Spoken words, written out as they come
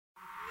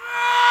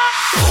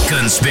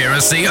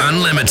Conspiracy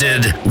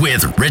Unlimited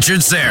with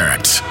Richard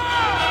Syrett.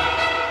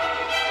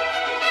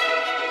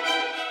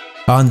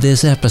 On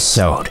this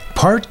episode,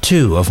 part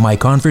 2 of my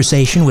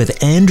conversation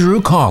with Andrew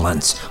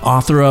Collins,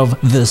 author of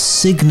The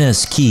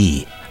Cygnus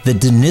Key, The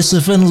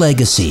Denisovan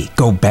Legacy,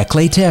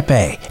 Göbekli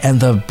Tepe,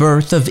 and the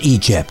Birth of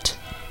Egypt.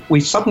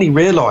 We're suddenly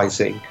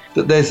realizing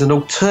that there's an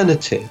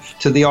alternative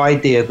to the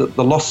idea that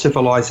the lost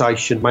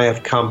civilization may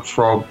have come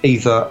from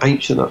either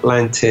ancient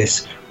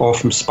Atlantis or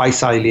from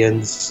space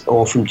aliens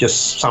or from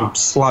just some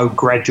slow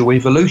gradual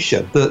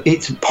evolution. That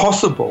it's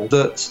possible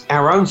that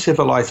our own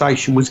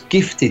civilization was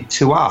gifted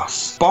to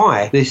us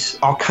by this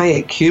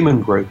archaic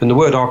human group. And the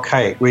word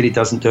archaic really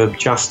doesn't do them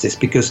justice,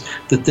 because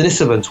the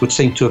Denisovans would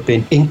seem to have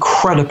been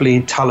incredibly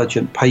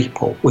intelligent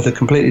people with a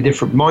completely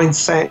different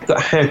mindset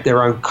that had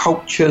their own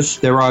cultures,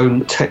 their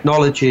own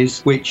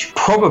technologies, which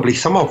probably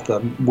some of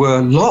them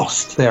were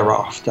lost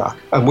thereafter,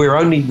 and we're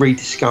only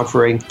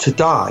rediscovering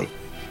today.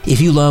 If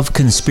you love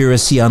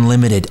Conspiracy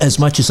Unlimited as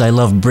much as I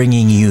love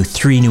bringing you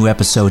 3 new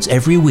episodes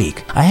every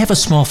week, I have a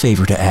small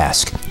favor to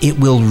ask. It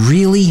will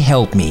really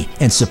help me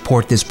and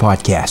support this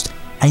podcast.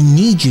 I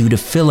need you to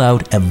fill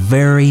out a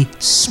very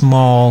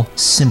small,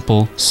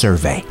 simple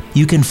survey.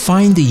 You can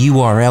find the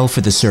URL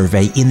for the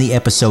survey in the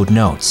episode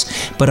notes,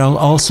 but I'll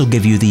also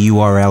give you the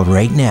URL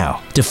right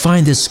now. To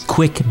find this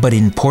quick but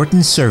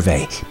important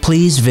survey,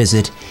 please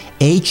visit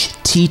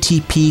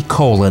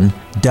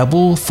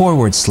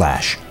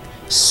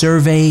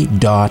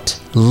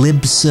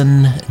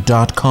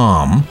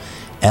http://survey.libsyn.com,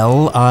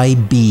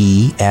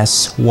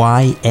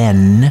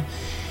 LIBSYN,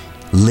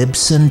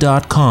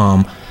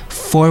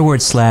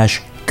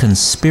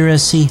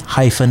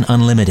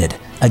 libsyn.com/conspiracy-unlimited.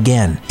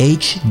 Again,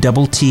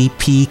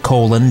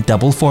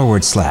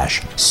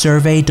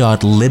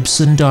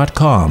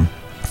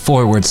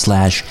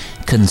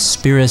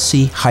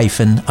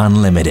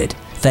 http://survey.libsyn.com/conspiracy-unlimited.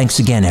 Thanks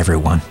again,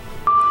 everyone.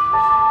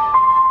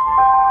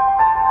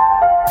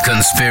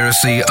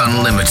 Conspiracy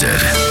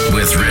Unlimited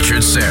with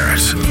Richard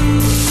Syrett.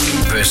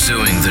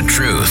 Pursuing the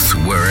truth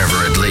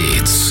wherever it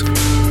leads.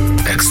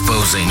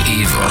 Exposing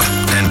evil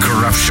and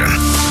corruption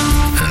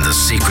and the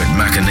secret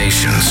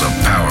machinations of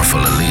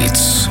powerful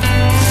elites.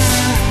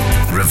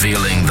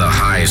 Revealing the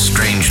high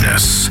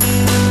strangeness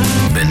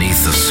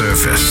beneath the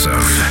surface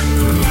of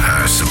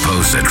our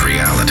supposed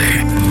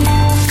reality.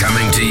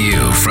 Coming to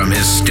you from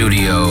his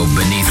studio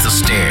beneath the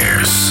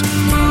stairs.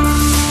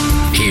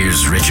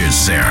 Here's Richard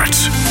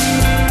Syrett.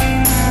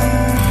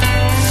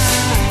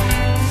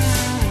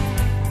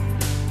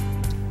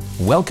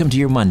 Welcome to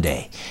your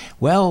Monday.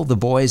 Well, the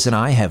boys and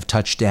I have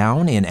touched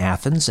down in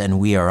Athens, and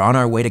we are on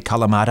our way to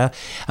Kalamata,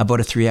 about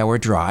a 3-hour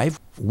drive,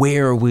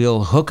 where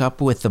we'll hook up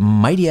with the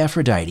mighty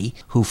Aphrodite,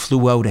 who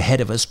flew out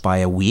ahead of us by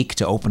a week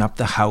to open up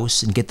the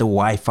house and get the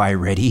Wi-Fi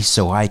ready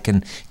so I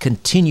can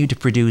continue to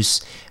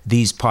produce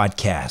these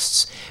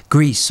podcasts.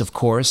 Greece, of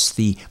course,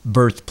 the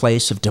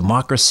birthplace of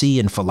democracy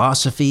and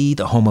philosophy,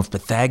 the home of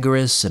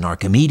Pythagoras and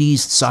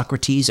Archimedes,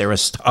 Socrates,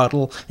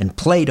 Aristotle, and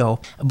Plato.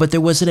 But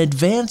there was an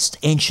advanced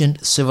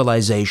ancient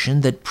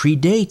civilization that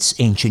predates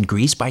ancient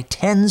Greece by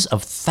tens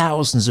of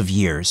thousands of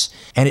years,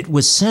 and it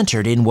was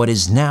centered in what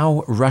is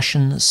now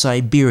Russian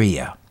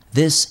Siberia.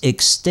 This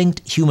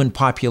extinct human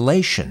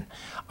population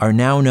are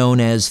now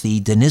known as the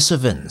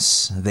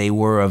Denisovans. They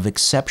were of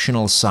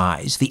exceptional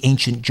size, the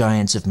ancient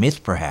giants of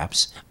myth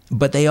perhaps,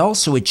 but they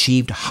also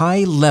achieved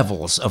high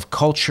levels of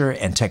culture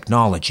and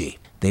technology.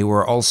 They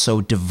were also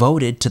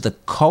devoted to the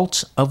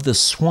cult of the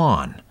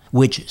swan,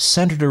 which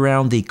centered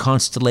around the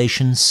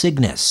constellation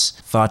Cygnus,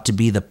 thought to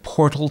be the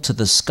portal to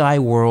the sky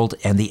world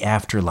and the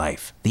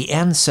afterlife. The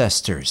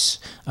ancestors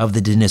of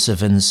the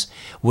Denisovans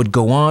would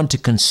go on to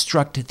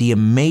construct the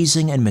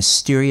amazing and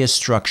mysterious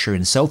structure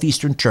in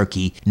southeastern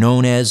Turkey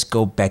known as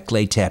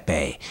Göbekli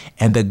Tepe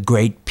and the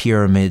Great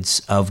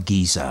Pyramids of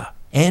Giza.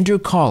 Andrew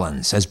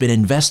Collins has been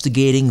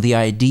investigating the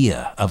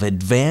idea of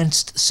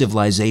advanced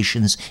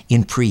civilizations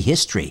in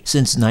prehistory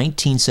since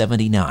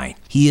 1979.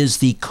 He is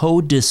the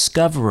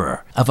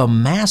co-discoverer of a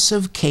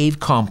massive cave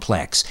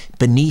complex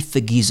beneath the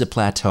Giza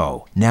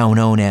Plateau, now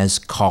known as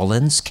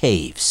Collins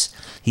Caves.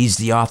 He's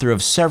the author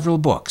of several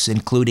books,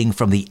 including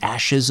From the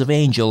Ashes of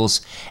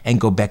Angels and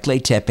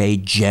Göbekli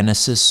Tepe,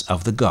 Genesis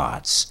of the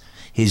Gods.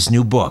 His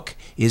new book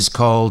is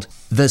called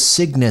The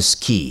Cygnus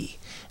Key,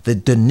 The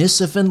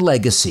Denisovan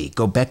Legacy,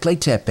 Göbekli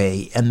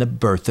Tepe, and the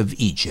Birth of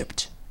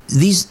Egypt.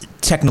 These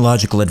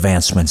technological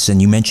advancements,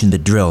 and you mentioned the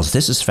drills,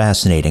 this is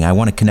fascinating. I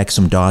want to connect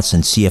some dots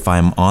and see if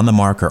I'm on the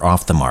mark or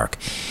off the mark.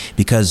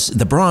 Because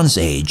the Bronze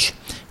Age,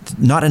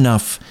 not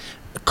enough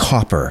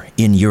copper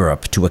in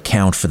Europe to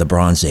account for the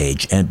Bronze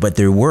Age, but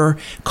there were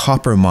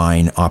copper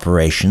mine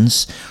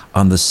operations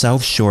on the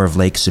south shore of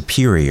Lake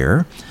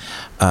Superior,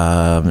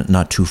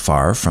 not too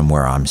far from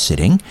where I'm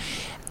sitting.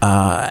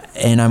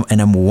 And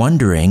I'm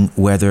wondering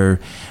whether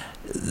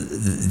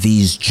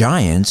these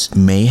giants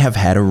may have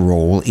had a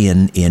role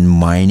in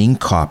mining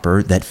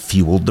copper that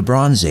fueled the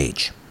Bronze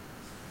Age.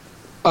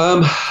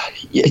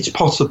 It's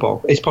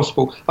possible. It's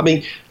possible. I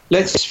mean,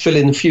 let's fill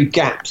in a few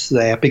gaps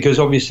there, because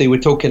obviously we're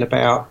talking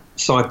about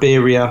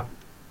Siberia,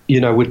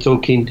 we're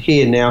talking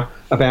here now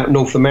about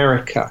North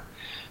America.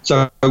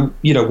 So,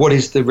 what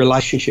is the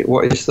relationship?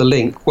 What is the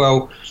link?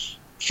 Well,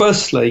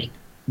 firstly,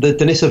 the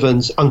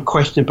Denisovans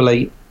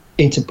unquestionably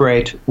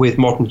interbred with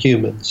modern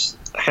humans.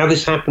 How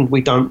this happened,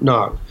 we don't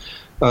know.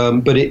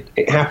 But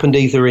it happened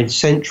either in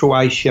Central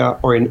Asia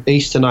or in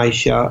Eastern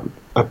Asia,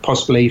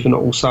 possibly even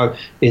also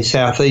in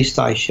Southeast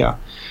Asia.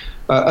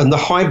 And the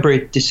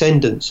hybrid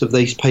descendants of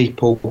these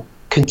people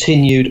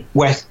continued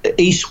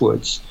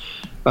eastwards,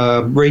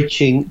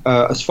 reaching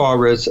as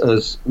far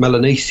as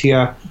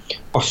Melanesia,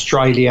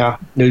 Australia,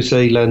 New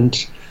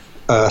Zealand,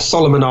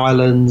 Solomon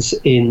Islands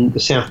in the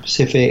South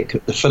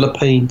Pacific, the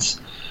Philippines.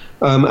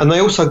 And they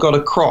also got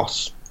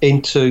across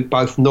into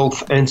both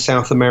North and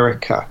South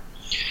America.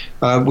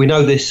 We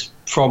know this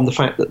from the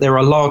fact that there are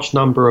a large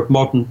number of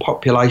modern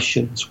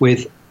populations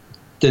with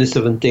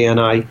Denisovan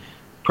DNA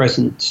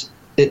present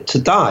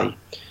today.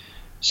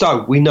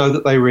 So we know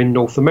that they were in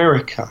North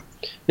America.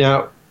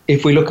 Now,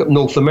 if we look at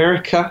North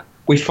America,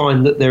 we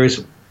find that there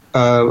is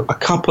a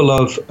couple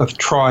of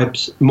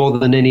tribes more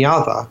than any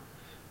other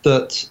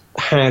that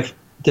have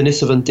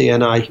Denisovan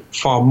DNA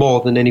far more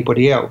than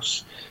anybody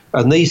else.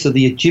 And these are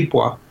the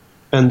Ojibwa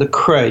and the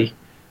Cree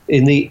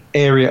in the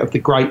area of the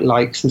Great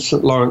Lakes and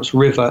St. Lawrence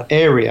River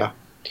area.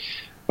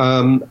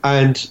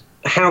 And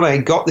how they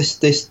got this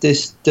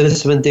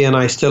Denisovan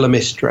DNA is still a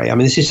mystery. I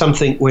mean, this is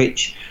something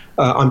which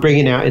I'm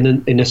bringing out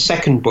in a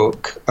second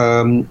book,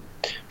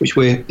 which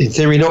we're in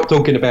theory not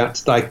talking about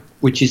today,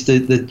 which is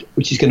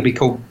which is going to be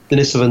called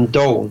Denisovan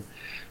Dawn,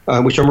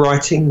 which I'm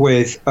writing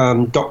with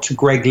Dr.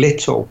 Greg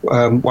Little,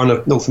 one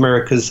of North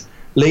America's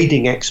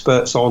leading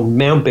experts on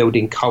mound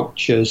building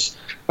cultures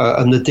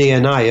and the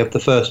DNA of the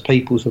first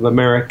peoples of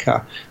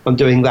America. I'm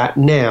doing that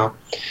now.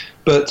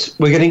 But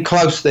we're getting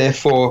close,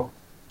 therefore,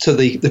 to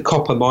the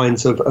copper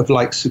mines of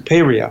Lake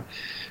Superior,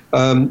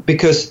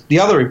 because the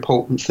other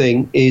important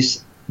thing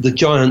is the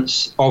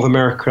giants of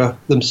America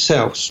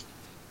themselves.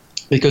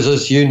 Because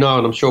as you know,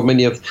 and I'm sure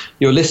many of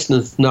your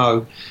listeners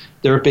know,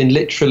 there have been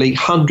literally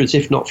hundreds,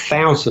 if not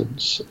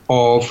thousands,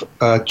 of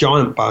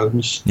giant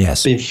bones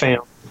being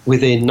found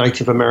within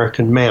Native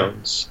American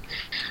mounds.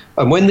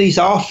 And when these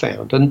are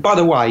found, and by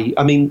the way,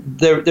 I mean,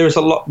 there's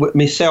a lot,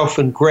 myself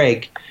and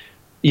Greg,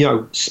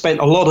 spent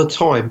a lot of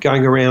time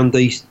going around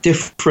these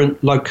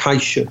different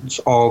locations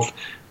of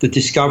the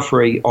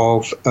discovery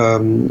of,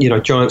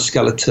 giant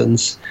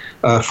skeletons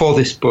for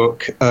this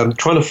book,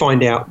 trying to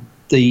find out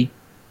the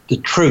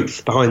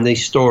truth behind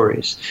these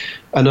stories.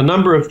 And a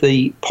number of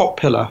the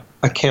popular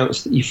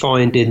accounts that you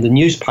find in the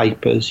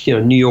newspapers,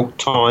 New York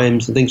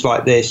Times and things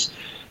like this,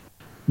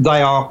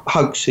 they are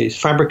hoaxes,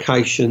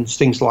 fabrications,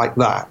 things like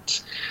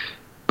that.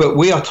 But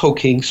we are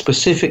talking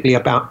specifically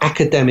about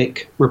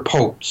academic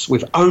reports.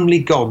 We've only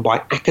gone by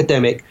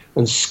academic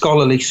and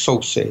scholarly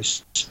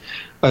sources.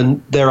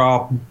 And there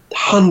are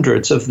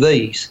hundreds of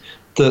these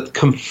that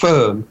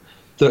confirm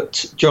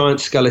that giant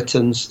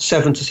skeletons,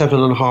 7 to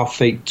 7.5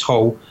 feet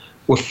tall,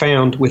 were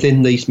found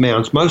within these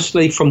mounds,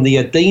 mostly from the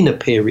Adena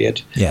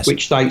period,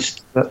 which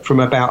dates from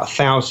about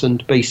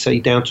 1000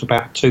 BC down to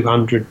about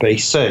 200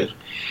 BC.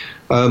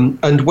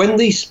 And when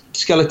these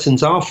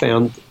skeletons are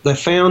found, they're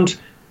found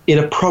in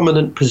a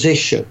prominent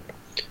position.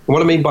 And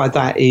what I mean by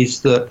that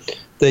is that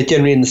they're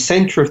generally in the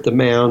centre of the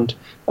mound,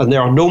 and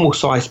there are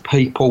normal-sized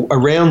people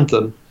around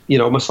them,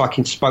 almost like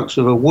in spokes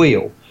of a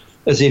wheel,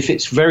 as if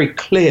it's very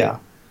clear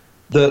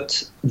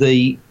that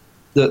the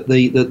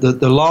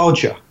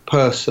larger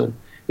person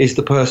is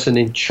the person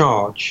in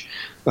charge.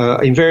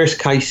 In various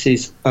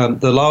cases,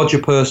 the larger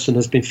person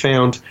has been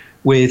found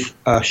with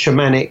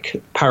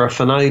shamanic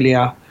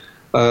paraphernalia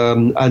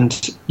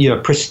and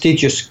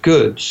prestigious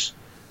goods,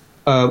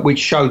 which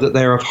show that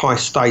they're of high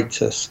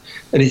status.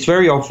 And it's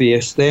very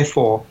obvious,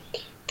 therefore,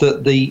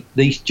 that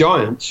these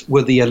giants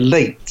were the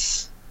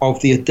elites of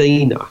the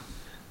Adena.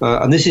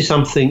 And this is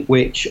something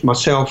which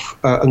myself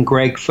and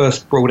Greg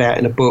first brought out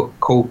in a book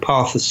called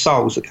Path of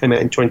Souls that came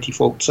out in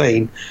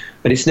 2014.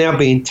 And it's now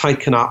being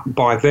taken up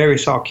by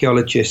various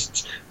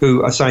archaeologists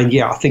who are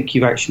saying, I think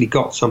you've actually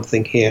got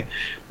something here.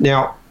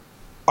 Now,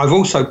 I've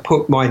also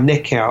put my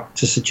neck out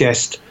to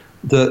suggest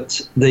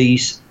that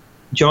these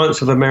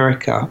giants of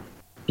America,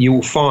 you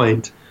will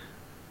find,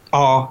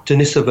 are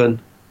Denisovan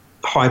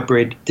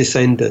hybrid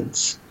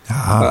descendants.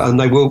 And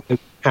they will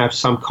have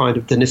some kind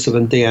of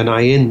Denisovan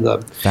DNA in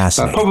them.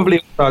 Fascinating.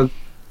 Probably also,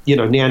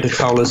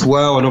 Neanderthal as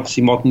well, and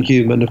obviously modern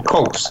human, of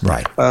course.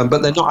 Right. But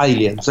they're not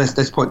aliens.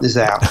 Let's point this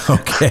out.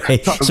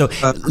 Okay. So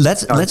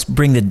let's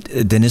bring the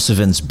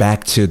Denisovans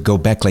back to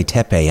Göbekli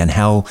Tepe and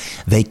how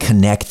they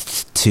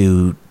connect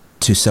to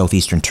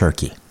southeastern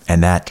Turkey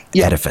and that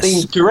edifice. I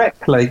mean,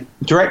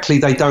 directly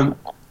they don't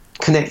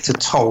connect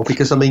at all,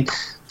 because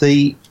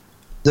the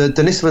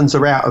Denisovans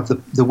are out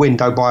of the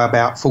window by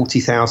about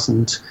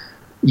 40,000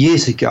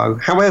 years ago.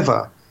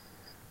 However,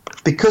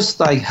 because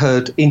they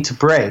had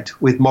interbred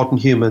with modern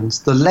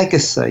humans, the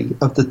legacy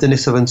of the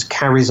Denisovans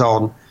carries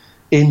on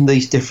in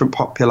these different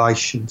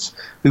populations,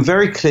 who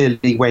very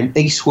clearly went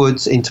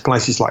eastwards into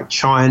places like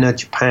China,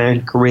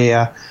 Japan,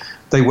 Korea.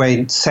 They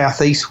went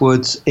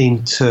southeastwards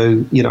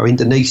into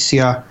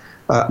Indonesia,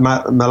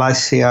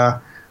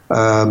 Malaysia,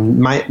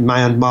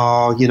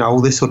 Myanmar,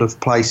 all this sort of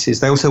places.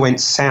 They also went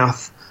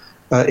south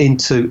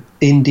into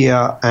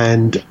India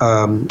and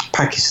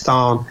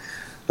Pakistan,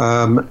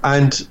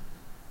 and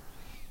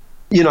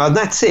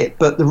that's it.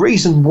 But the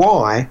reason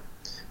why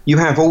you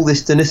have all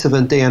this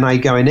Denisovan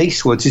DNA going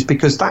eastwards is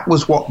because that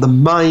was what the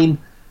main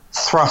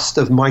thrust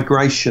of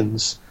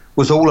migrations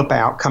was all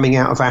about, coming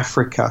out of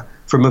Africa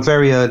from a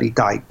very early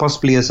date,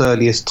 possibly as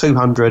early as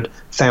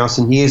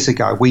 200,000 years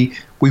ago. We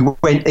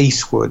went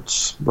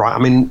eastwards, right? I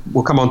mean,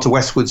 we'll come on to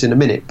westwards in a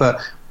minute,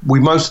 but we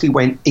mostly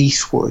went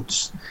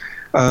eastwards.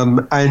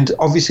 And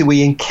obviously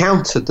we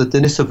encountered the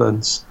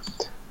Denisovans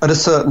at a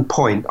certain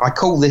point. I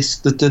call this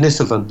the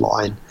Denisovan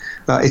line.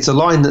 It's a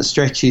line that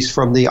stretches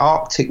from the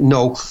Arctic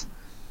north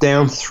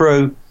down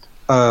through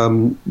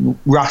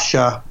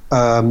Russia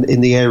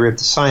in the area of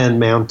the Sayan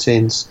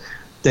Mountains,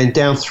 then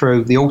down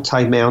through the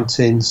Altai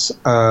Mountains,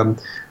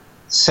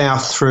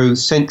 south through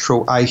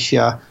Central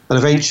Asia, and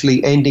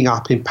eventually ending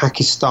up in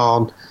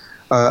Pakistan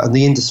and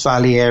the Indus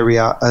Valley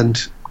area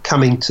and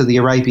coming to the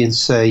Arabian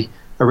Sea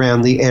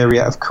around the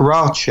area of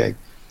Karachi.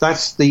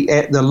 That's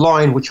the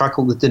line which I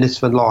call the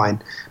Denisovan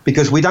line,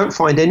 because we don't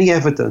find any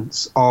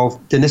evidence of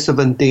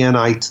Denisovan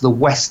DNA to the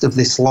west of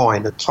this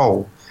line at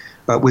all,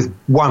 with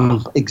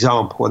one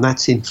example, and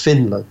that's in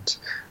Finland.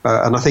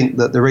 And I think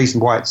that the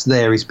reason why it's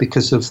there is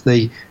because of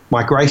the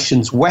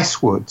migrations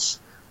westwards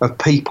of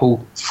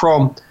people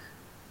from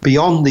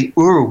beyond the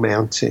Ural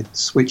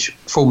Mountains, which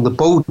form the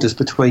borders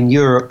between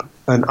Europe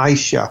and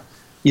Asia,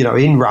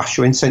 in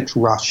Russia, in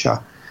central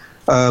Russia.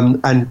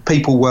 And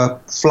people were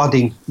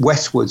flooding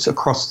westwards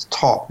across the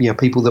top,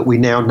 people that we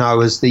now know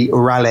as the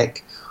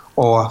Uralic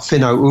or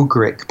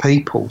Finno-Ugric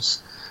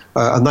peoples.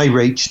 And they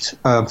reached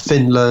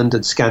Finland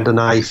and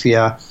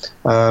Scandinavia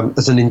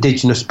as an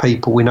indigenous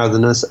people. We know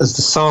them as the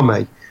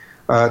Sami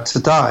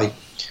today.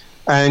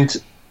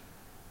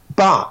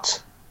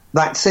 But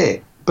that's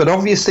it. But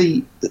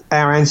obviously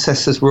our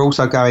ancestors were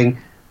also going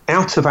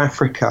out of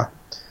Africa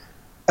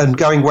and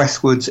going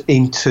westwards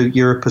into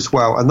Europe as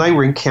well. And they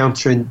were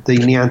encountering the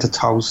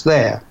Neanderthals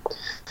there.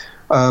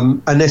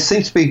 And there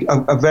seems to be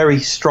a very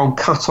strong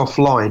cut-off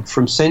line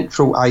from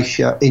Central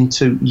Asia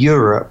into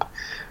Europe.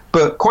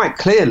 But quite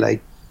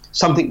clearly,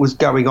 something was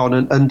going on,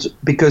 and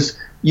because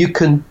you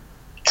can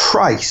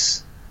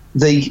trace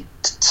the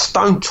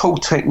stone tool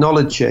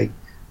technology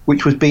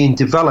which was being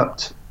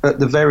developed at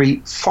the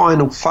very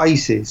final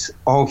phases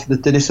of the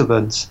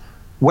Denisovans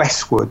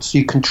westwards,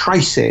 you can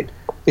trace it.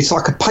 It's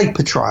like a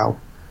paper trail.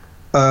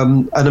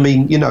 And I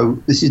mean,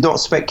 this is not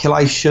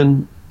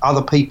speculation.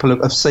 Other people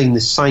have seen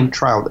this same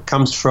trail that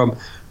comes from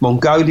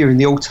Mongolia in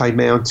the Altai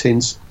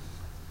Mountains,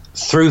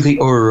 through the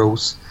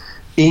Urals,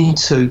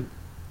 into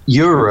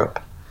Europe,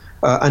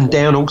 and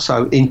down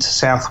also into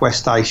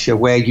Southwest Asia,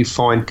 where you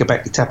find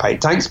Göbekli Tepe.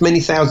 It takes many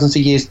thousands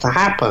of years to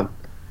happen,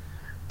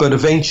 but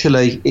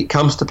eventually it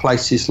comes to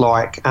places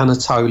like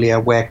Anatolia,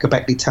 where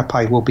Göbekli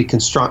Tepe will be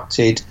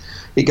constructed.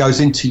 It goes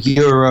into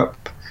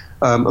Europe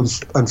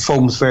and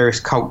forms various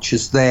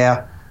cultures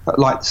there,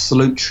 like the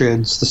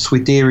Solutreans, the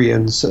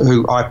Swiderians,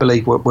 who I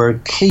believe were a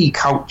key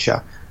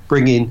culture,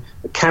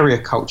 carrier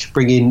culture,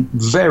 bringing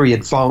very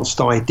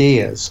advanced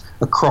ideas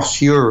across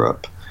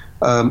Europe.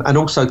 And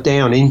also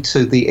down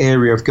into the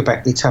area of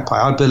Göbekli Tepe.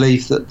 I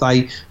believe that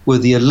they were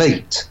the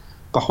elite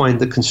behind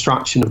the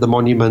construction of the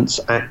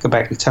monuments at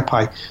Göbekli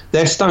Tepe.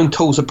 Their stone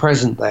tools are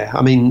present there.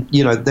 I mean,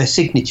 their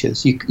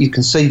signatures, you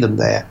can see them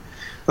there.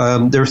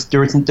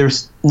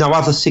 There's no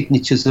other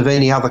signatures of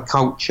any other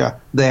culture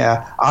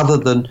there other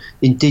than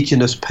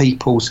indigenous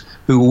peoples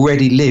who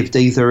already lived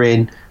either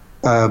in,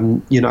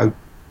 the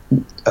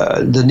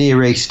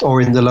Near East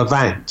or in the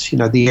Levant,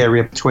 the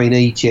area between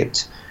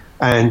Egypt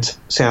and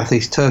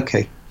southeast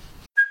Turkey.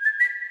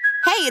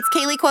 Hey, it's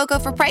Kaylee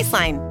Cuoco for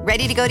Priceline.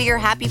 Ready to go to your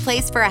happy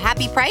place for a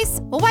happy price?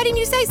 Well, why didn't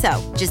you say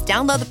so? Just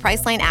download the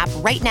Priceline app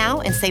right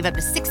now and save up to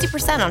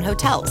 60% on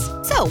hotels.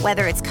 So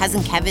whether it's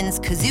Cousin Kevin's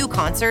Kazoo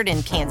Concert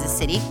in Kansas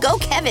City, go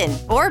Kevin,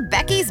 or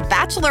Becky's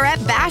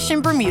Bachelorette Bash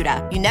in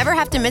Bermuda, you never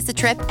have to miss a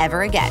trip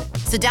ever again.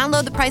 So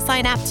download the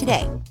Priceline app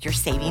today. Your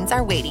savings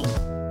are waiting.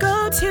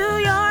 Go to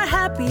your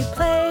happy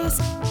place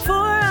for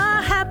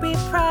a happy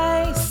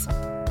price.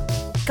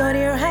 Go to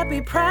your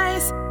happy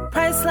price,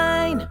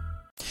 Priceline.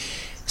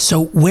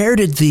 So where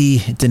did the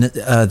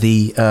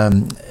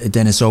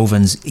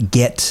Denisovans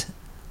get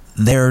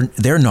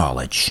their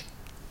knowledge?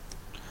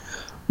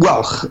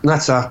 Well,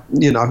 that's a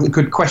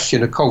good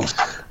question, of course.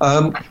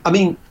 I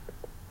mean,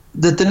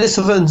 the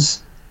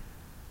Denisovans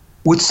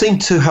would seem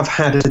to have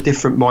had a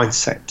different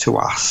mindset to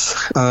us.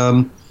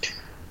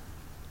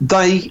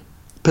 They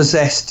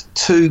possessed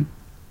two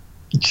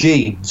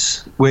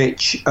genes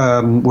which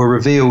were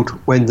revealed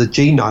when the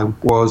genome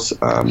was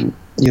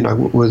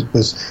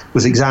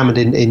examined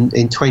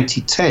in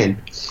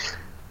 2010,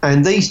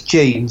 and these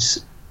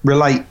genes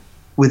relate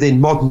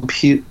within modern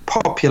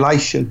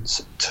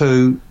populations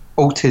to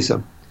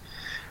autism.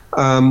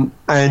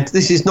 And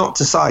this is not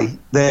to say,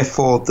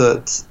 therefore,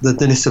 that the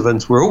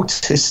Denisovans were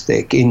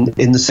autistic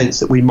in the sense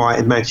that we might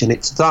imagine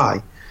it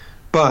today,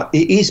 but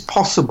it is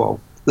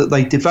possible that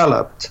they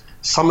developed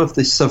some of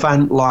the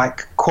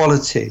savant-like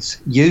qualities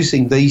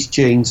using these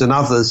genes and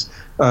others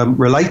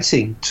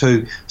relating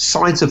to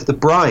sides of the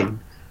brain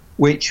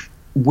which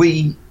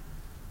we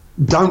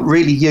don't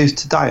really use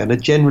today and are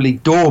generally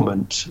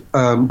dormant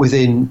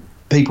within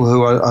people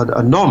who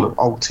are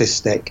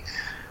non-autistic,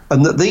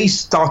 and that these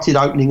started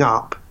opening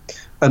up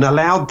and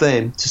allowed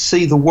them to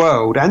see the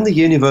world and the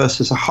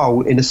universe as a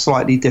whole in a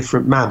slightly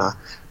different manner.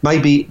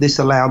 Maybe this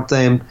allowed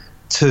them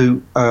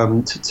to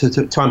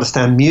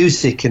understand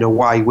music in a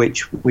way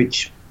which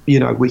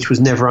was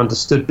never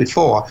understood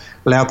before,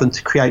 allowed them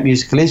to create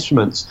musical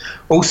instruments.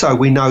 Also,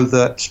 we know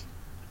that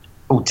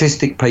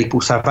autistic people,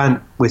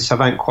 with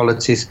savant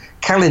qualities,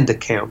 calendar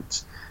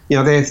count.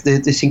 There's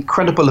this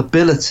incredible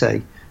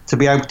ability to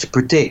be able to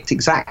predict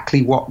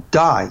exactly what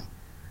day,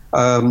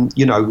 a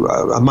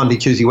Monday,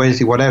 Tuesday,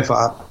 Wednesday,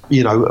 whatever,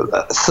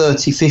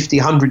 30, 50,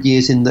 100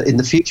 years in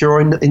the future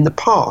or in the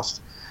past.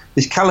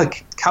 This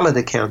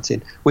calendar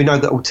counting. We know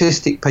that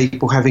autistic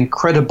people have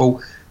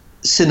incredible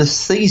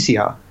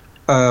synesthesia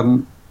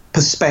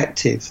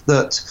perspective,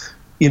 that,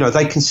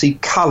 they can see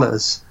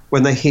colours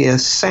when they hear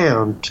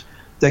sound.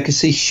 They can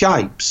see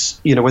shapes,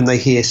 when they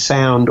hear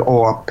sound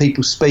or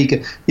people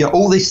speak.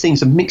 All these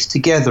things are mixed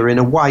together in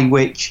a way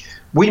which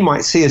we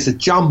might see as a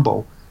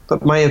jumble,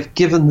 but may have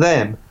given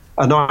them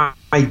an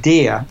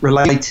idea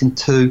relating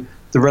to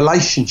the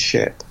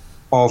relationship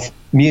of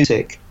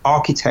music,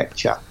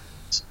 architecture,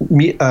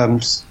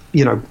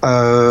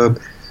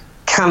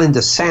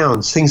 calendar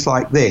sounds, things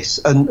like this.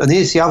 And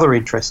here's the other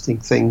interesting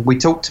thing. We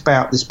talked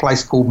about this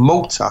place called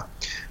Malta,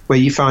 where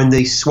you find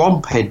these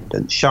swan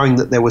pendants showing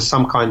that there was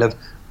some kind of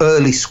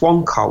early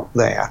swan cult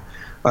there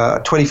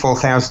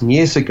 24,000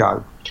 years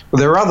ago. Well,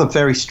 there are other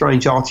very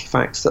strange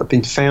artifacts that have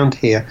been found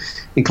here,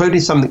 including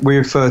something we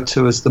refer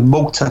to as the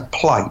Malta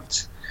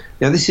plate.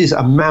 Now, this is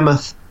a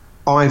mammoth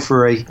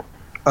ivory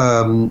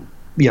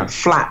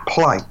flat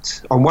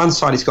plate. On one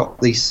side, it's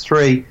got these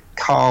 3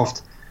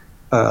 carved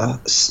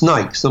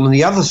snakes, and on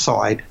the other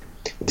side,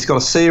 it's got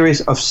a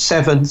series of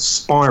 7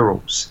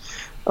 spirals,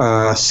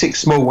 6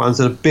 small ones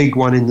and a big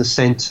one in the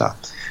centre.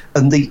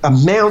 And the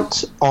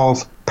amount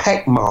of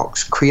peck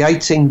marks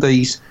creating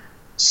these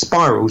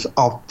spirals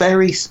are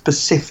very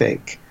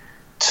specific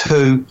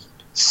to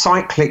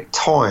cyclic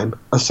time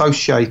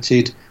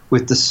associated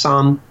with the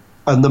sun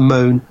and the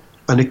moon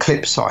and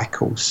eclipse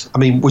cycles. I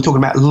mean, we're talking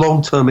about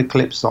long-term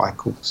eclipse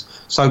cycles,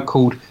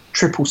 so-called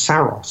triple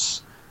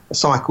Saros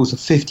cycles of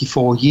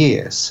 54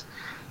 years.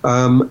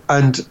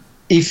 And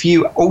if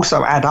you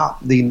also add up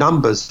the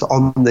numbers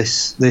on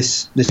this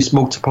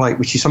Malta plate,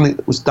 which is something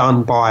that was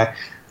done by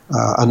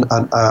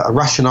a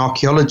Russian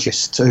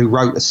archaeologist who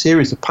wrote a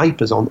series of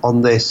papers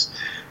on this,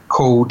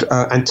 called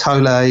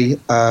Anatoly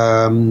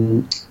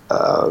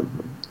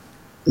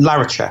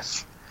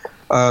Larachev.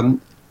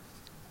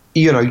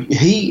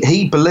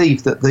 He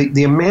believed that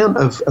the amount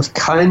of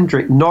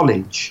calendric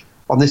knowledge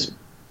on this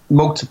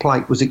Malta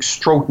plate was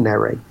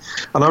extraordinary.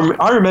 And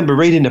I remember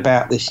reading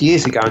about this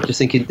years ago and just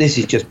thinking, this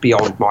is just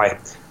beyond my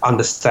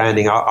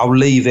understanding. I'll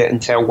leave it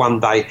until one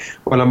day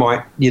when I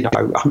might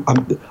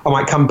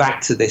come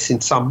back to this in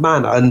some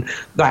manner. And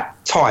that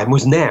time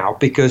was now,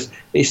 because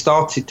it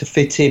started to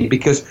fit in,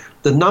 because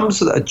the numbers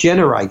that are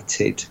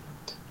generated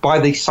by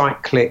the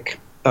cyclic,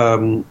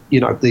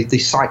 the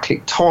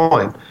cyclic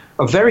time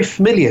are very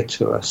familiar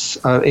to us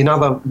in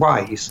other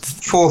ways.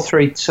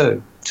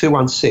 432.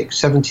 216,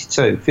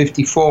 72,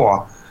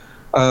 54.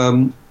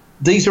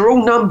 These are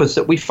all numbers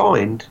that we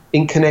find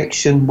in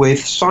connection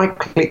with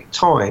cyclic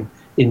time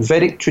in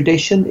Vedic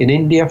tradition, in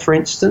India, for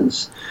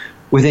instance,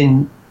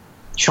 within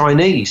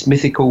Chinese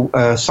mythical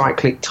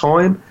cyclic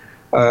time,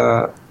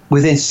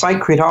 within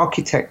sacred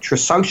architecture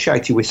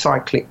associated with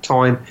cyclic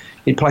time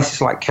in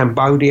places like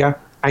Cambodia,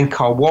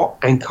 Angkor Wat,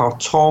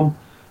 Angkor Thom,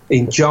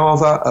 in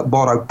Java at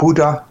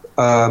Borobudur,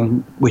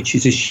 which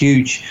is this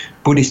huge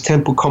Buddhist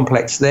temple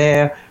complex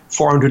there,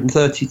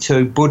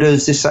 432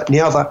 Buddhas, this, that, and the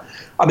other.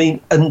 I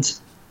mean, and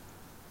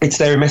it's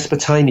there in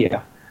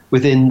Mesopotamia.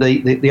 Within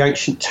the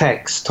ancient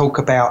texts, talk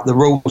about the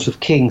rules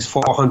of kings,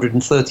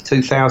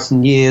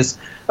 432,000 years,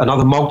 and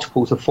other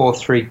multiples of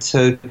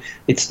 432.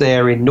 It's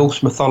there in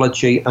Norse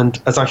mythology,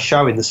 and as I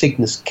show in the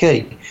Cygnus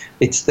Key,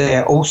 it's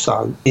there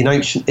also in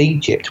ancient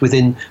Egypt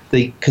within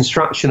the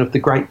construction of the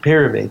Great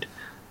Pyramid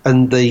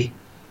and the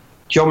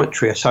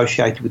geometry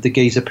associated with the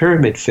Giza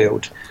pyramid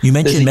field. You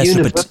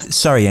mentioned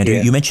Sorry, Andrew.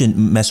 Yeah. You mentioned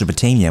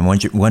Mesopotamia. I'm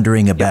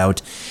wondering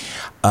about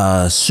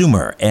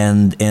Sumer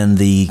and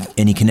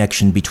any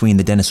connection between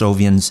the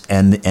Denisovians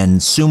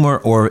and Sumer,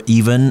 or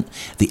even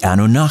the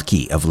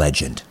Anunnaki of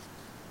legend.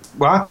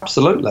 Well,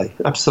 absolutely.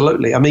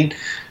 I mean,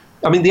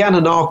 the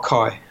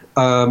Anunnaki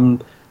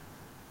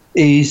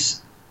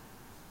is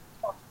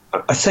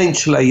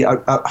essentially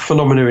a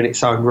phenomenon in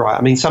its own right.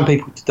 I mean, some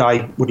people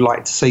today would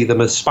like to see them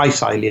as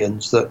space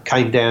aliens that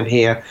came down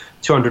here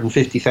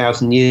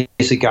 250,000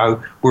 years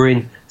ago, were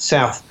in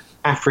South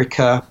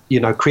Africa,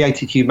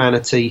 created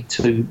humanity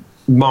to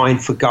mine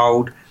for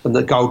gold, and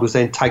that gold was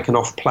then taken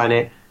off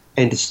planet.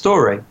 End of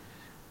story.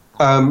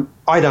 I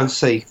don't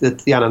see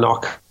the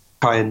Anunnaki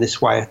in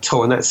this way at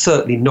all, and that's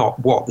certainly not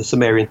what the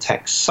Sumerian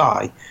texts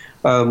say.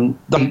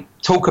 They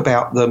talk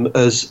about them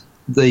as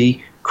the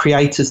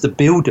creators, the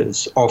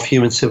builders of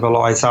human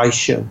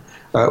civilization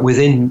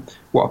within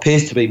what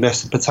appears to be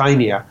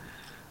Mesopotamia.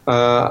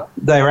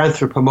 They're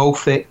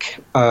anthropomorphic,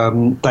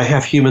 they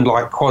have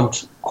human-like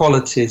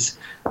qualities,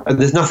 and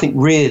there's nothing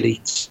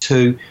really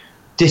to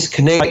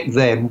disconnect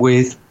them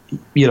with,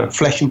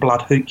 flesh and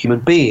blood human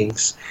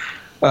beings.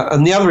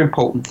 And the other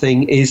important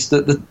thing is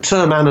that the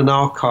term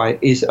Anunnaki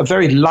is a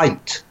very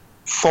late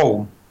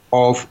form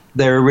of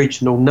their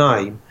original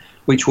name,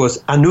 which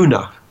was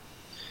Anuna.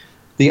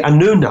 The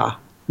Anuna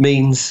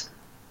means,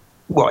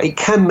 it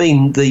can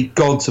mean the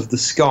gods of the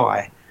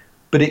sky,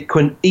 but it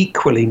can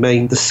equally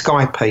mean the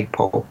sky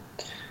people.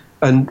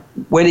 And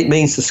when it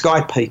means the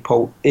sky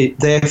people, it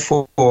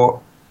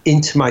therefore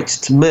intimates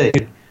to me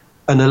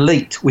an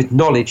elite with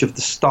knowledge of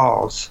the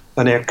stars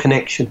and our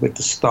connection with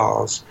the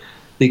stars,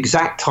 the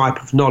exact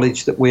type of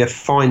knowledge that we are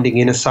finding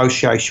in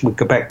association with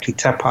Göbekli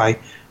Tepe,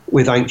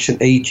 with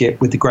ancient Egypt,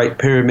 with the Great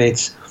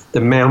Pyramids, the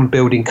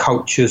mound-building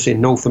cultures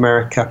in North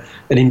America,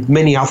 and in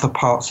many other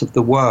parts of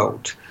the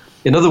world.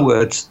 In other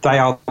words, they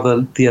are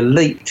the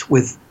elite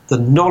with the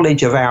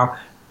knowledge of our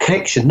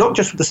connection, not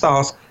just with the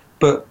stars,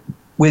 but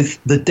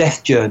with the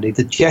death journey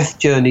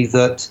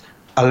that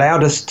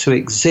allowed us to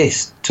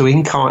exist, to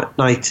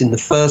incarnate in the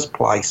first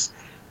place,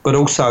 but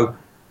also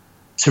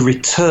to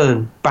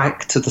return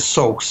back to the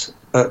source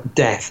at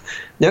death.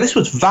 Now, this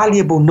was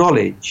valuable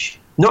knowledge.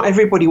 Not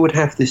everybody would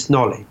have this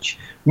knowledge.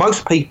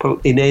 Most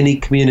people in any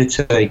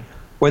community,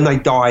 when they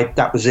died,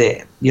 that was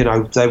it.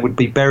 They would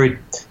be buried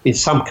in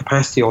some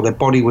capacity, or their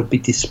body would be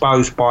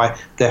disposed by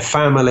their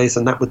families,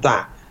 and that was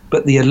that.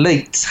 But the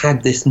elites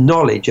had this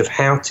knowledge of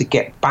how to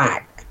get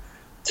back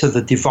to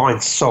the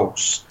divine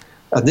source.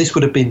 And this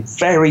would have been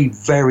very,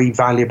 very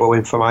valuable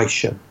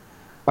information.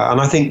 And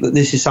I think that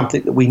this is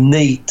something that we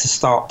need to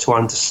start to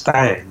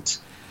understand.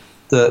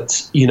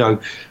 That,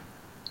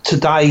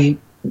 today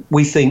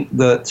we think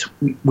that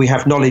we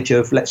have knowledge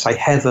of, let's say,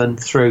 heaven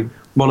through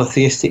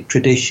monotheistic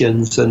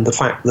traditions and the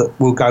fact that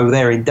we'll go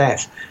there in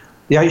death.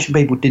 The ancient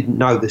people didn't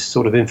know this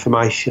sort of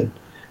information.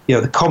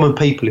 The common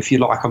people, if you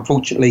like,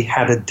 unfortunately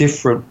had a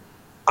different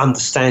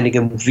understanding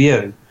and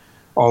view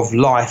of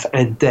life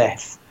and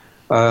death.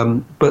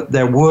 But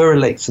there were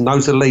elites, and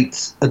those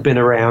elites had been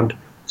around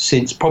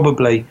since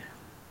probably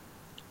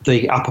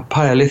the Upper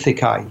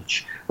Paleolithic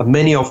age, and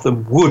many of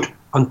them would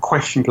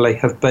unquestionably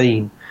have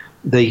been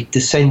the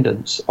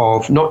descendants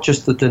of not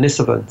just the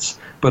Denisovans,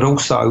 but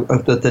also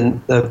of the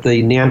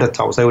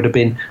Neanderthals. They would have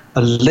been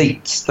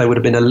elites. They would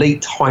have been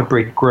elite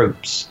hybrid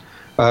groups.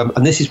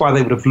 And this is why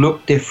they would have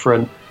looked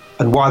different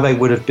and why they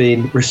would have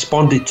been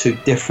responded to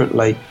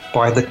differently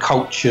by the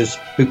cultures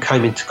who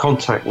came into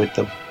contact with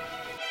them.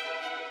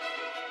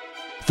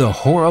 The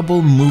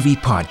Horrible Movie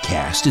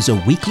Podcast is a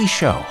weekly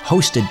show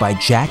hosted by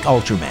Jack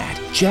Altermat.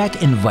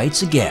 Jack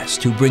invites a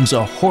guest who brings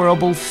a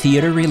horrible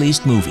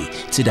theater-released movie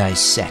to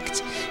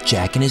dissect.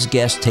 Jack and his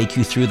guests take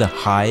you through the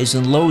highs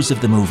and lows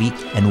of the movie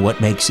and what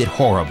makes it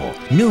horrible.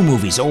 New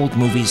movies, old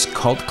movies,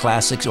 cult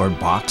classics, or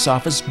box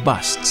office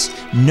busts.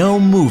 No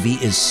movie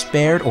is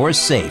spared or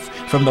safe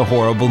from the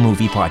Horrible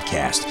Movie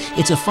Podcast.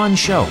 It's a fun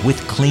show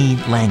with clean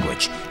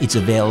language. It's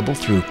available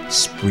through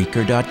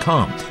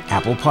Spreaker.com,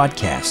 Apple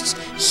Podcasts,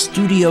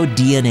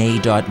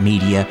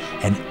 StudioDNA.media,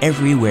 and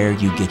everywhere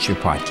you get your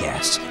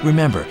podcasts.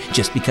 Remember,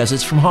 just because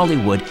it's from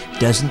Hollywood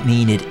doesn't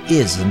mean it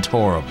isn't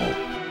horrible.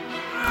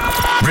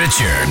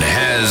 Richard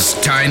has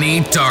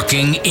tiny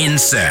talking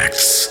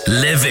insects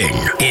living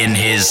in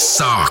his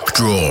sock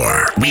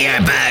drawer. We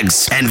are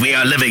bugs, and we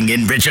are living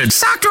in Richard's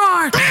sock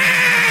drawer.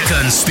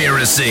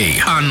 Conspiracy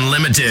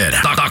Unlimited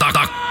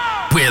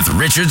with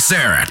Richard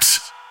Syrett.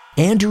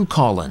 Andrew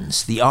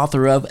Collins, the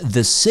author of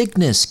The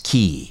Cygnus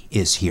Key,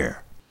 is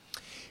here.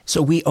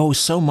 So we owe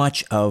so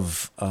much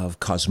of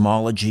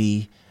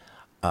cosmology,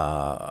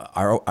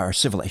 our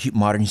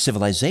modern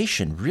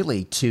civilization,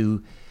 really,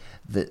 to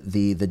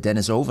the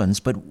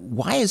Denisovans. But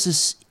why is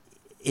this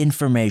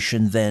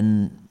information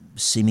then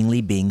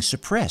seemingly being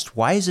suppressed?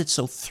 Why is it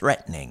so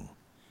threatening,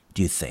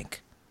 do you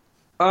think?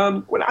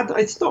 Well,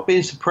 it's not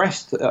being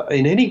suppressed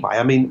in any way.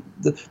 I mean,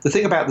 the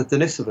thing about the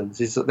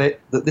Denisovans is that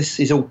this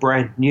is all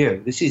brand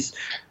new. This is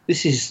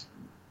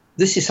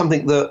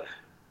something that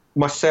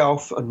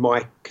myself and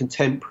my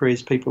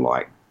contemporaries, people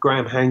like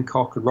Graham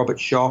Hancock and Robert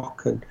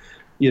Schoch and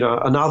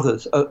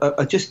others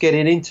are just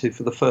getting into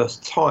for the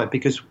first time,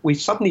 because we're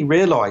suddenly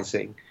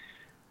realizing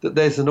that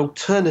there's an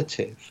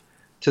alternative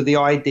to the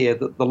idea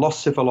that the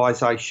lost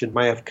civilization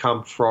may have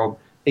come from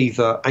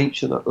either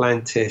ancient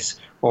Atlantis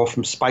or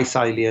from space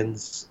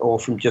aliens or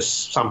from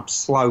just some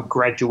slow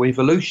gradual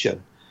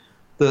evolution.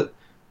 That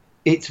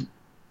it's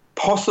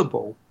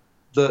possible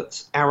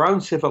that our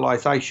own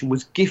civilization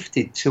was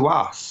gifted to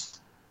us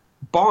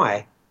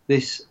by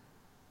this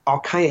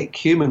archaic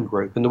human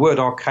group. And the word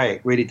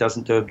archaic really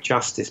doesn't do them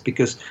justice,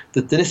 because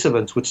the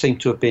Denisovans would seem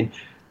to have been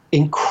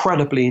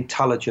incredibly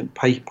intelligent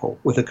people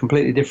with a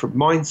completely different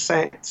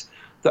mindset,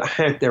 that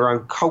had their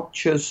own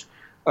cultures,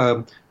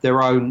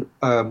 their own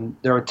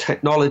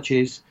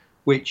technologies,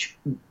 which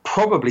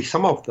probably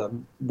some of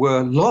them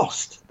were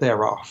lost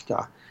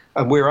thereafter,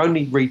 and we're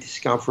only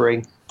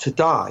rediscovering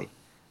today.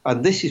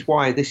 And this is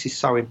why this is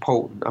so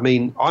important. I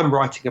mean, I'm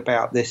writing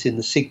about this in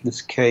the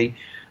Cygnus Key.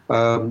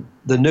 The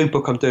new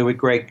book I'm doing with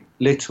Greg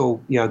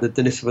Little, the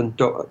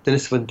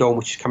Denisovan Dawn,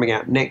 which is coming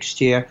out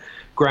next year.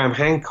 Graham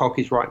Hancock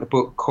is writing a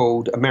book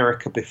called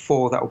America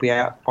Before. That will be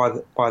out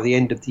by the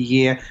end of the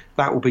year.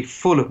 That will be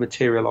full of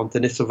material on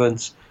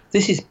Denisovans.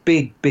 This is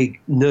big, big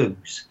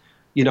news,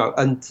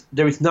 and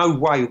there is no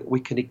way that we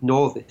can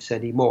ignore this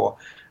anymore.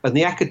 And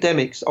the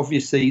academics,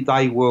 obviously,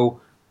 they will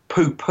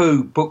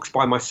poo-poo books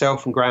by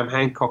myself and Graham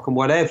Hancock and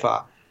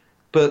whatever,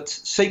 but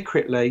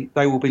secretly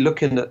they will be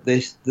looking at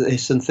this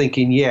and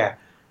thinking, the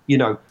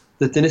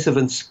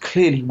Denisovans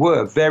clearly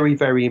were very,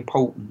 very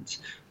important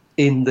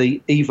in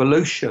the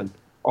evolution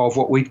of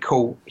what we'd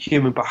call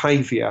human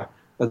behaviour,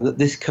 and that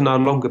this can no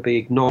longer be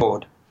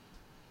ignored.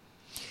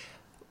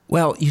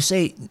 Well, you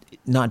say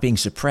not being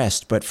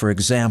suppressed, but for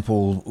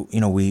example,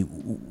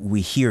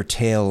 we hear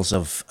tales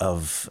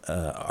of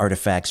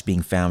artifacts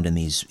being found in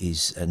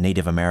these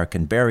Native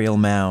American burial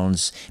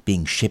mounds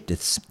being shipped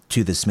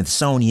to the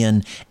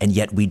Smithsonian, and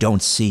yet we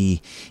don't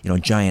see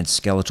giant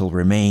skeletal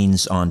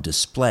remains on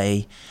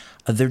display.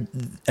 There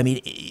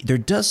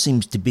does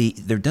seem to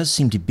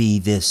be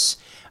this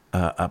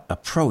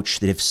approach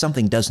that if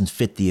something doesn't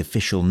fit the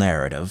official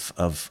narrative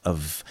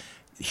of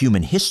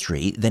human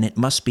history, then it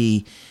must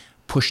be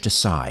pushed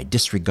aside,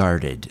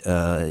 disregarded,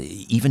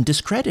 even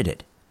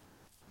discredited.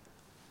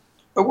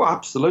 Oh, well,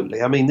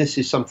 absolutely. I mean, this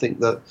is something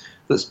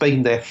that's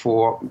been there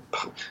for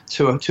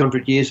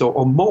 200 years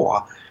or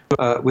more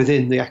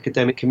within the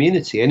academic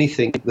community.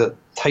 Anything that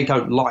they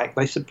don't like,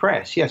 they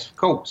suppress. Yes, of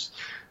course.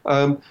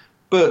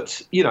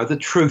 But, the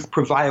truth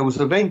prevails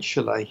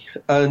eventually.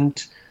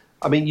 And,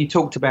 I mean, you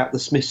talked about the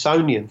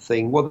Smithsonian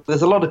thing. Well,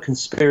 there's a lot of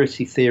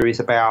conspiracy theories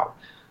about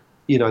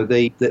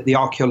the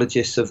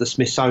archaeologists of the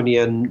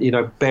Smithsonian,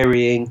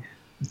 burying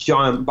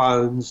giant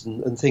bones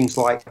and things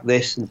like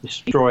this and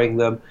destroying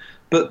them.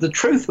 But the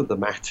truth of the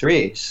matter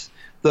is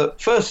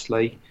that,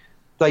 firstly,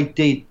 they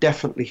did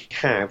definitely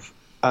have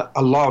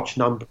a large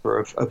number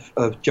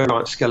of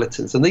giant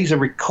skeletons. And these are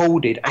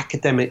recorded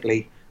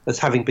academically as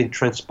having been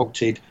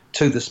transported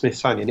to the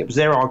Smithsonian. It was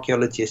their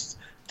archaeologists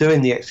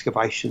doing the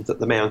excavations at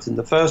the mounds in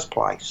the first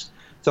place.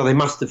 So they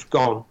must have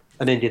gone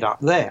and ended up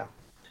there.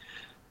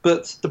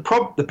 But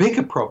the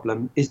bigger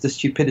problem is the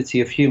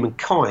stupidity of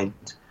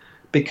humankind,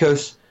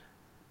 because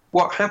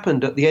what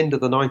happened at the end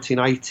of the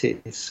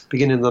 1980s,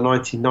 beginning of the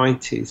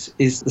 1990s,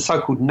 is the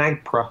so-called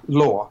NAGPRA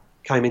law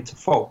came into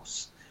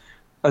force.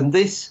 And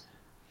this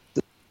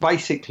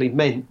basically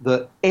meant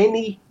that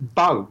any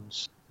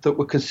bones that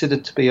were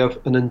considered to be of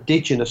an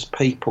indigenous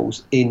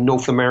peoples in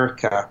North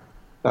America,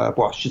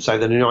 I should say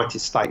the United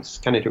States,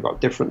 Canada got a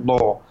different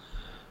law,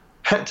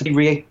 had to be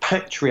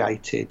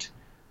repatriated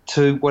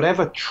to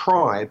whatever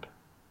tribe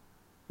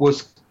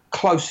was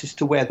closest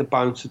to where the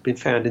bones had been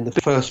found in the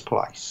first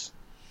place.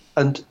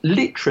 And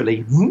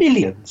literally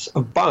millions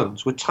of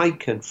bones were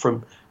taken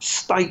from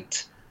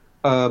state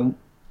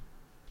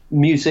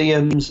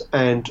museums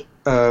and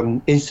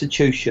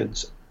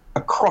institutions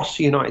across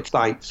the United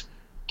States,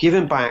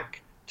 given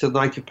back to the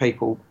native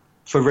people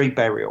for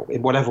reburial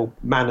in whatever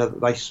manner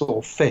that they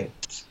saw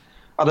fit.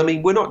 And I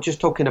mean, we're not just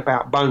talking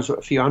about bones that are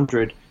a few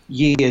hundred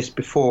years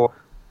before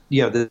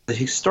the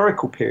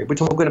historical period. We're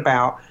talking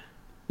about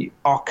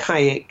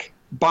archaic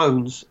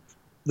bones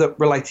that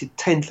related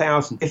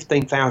 10,000,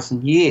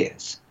 15,000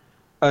 years,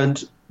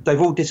 and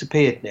they've all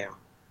disappeared now.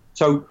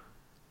 So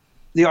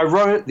the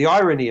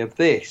irony of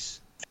this,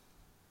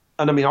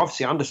 and I mean,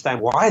 obviously I understand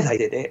why they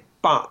did it,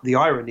 but the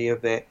irony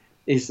of it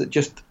is that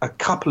just a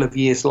couple of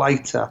years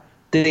later,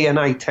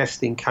 DNA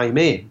testing came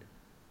in,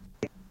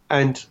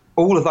 and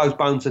all of those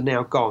bones are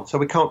now gone. So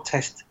we can't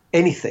test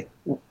anything,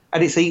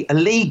 and it's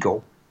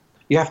illegal.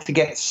 You have to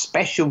get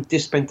special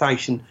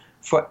dispensation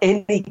for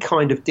any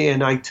kind of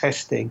DNA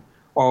testing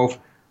of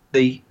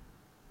the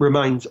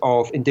remains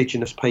of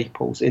indigenous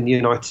peoples in the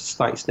United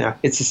States now.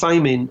 It's the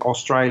same in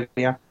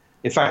Australia.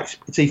 In fact,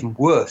 it's even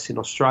worse in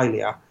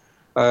Australia.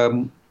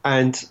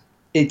 And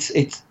it's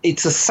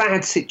a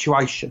sad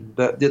situation.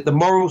 The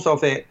morals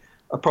of it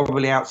are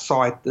probably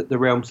outside the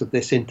realms of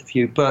this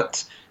interview,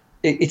 but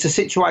it's a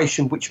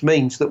situation which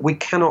means that we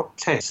cannot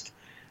test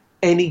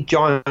any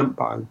giant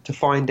bone to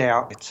find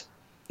out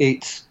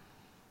its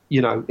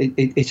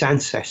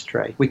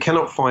ancestry. We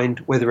cannot find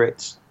whether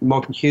it's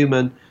modern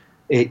human,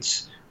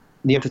 it's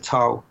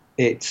Neanderthal,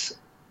 it's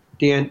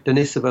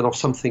Denisovan or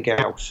something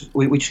else.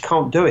 We just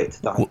can't do it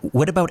today.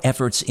 What about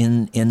efforts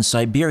in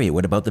Siberia?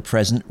 What about the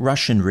present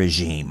Russian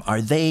regime?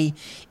 Are they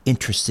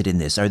interested in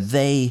this? Are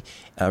they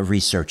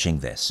researching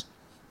this?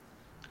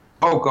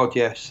 Oh, God,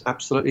 yes,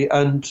 absolutely.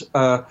 And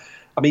I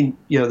mean,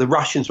 the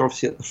Russians are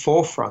obviously at the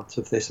forefront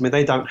of this. I mean,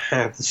 they don't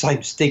have the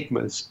same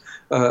stigmas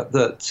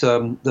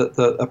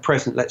that are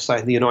present, let's say,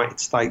 in the United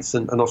States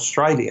and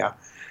Australia.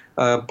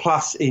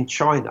 Plus, in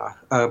China,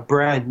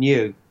 brand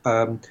new,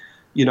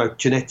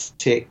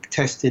 genetic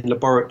testing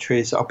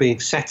laboratories are being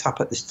set up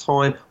at this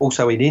time,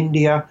 also in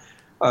India,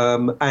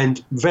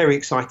 and very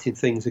exciting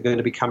things are going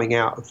to be coming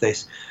out of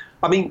this.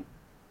 I mean,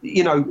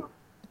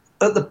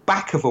 at the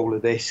back of all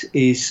of this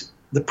is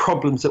the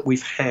problems that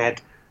we've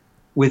had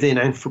within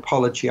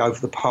anthropology over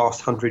the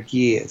past 100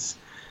 years.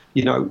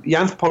 The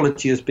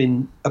anthropology has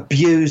been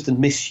abused and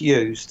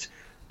misused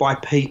by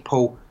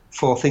people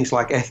for things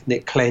like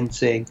ethnic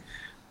cleansing,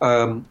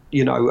 and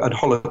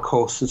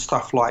Holocaust and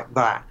stuff like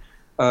that,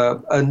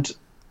 and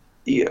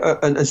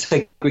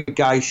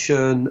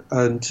segregation,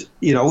 and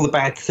all the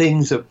bad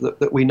things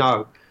that we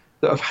know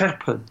that have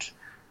happened.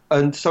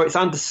 And so it's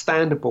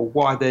understandable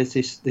why there's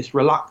this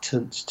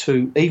reluctance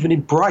to even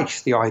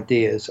embrace the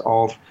ideas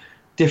of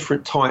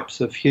different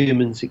types of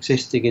humans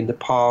existing in the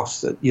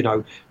past,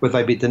 whether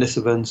they be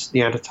Denisovans,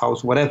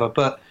 Neanderthals, whatever.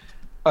 But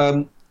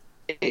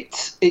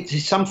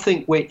it's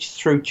something which,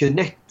 through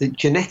the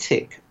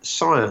genetic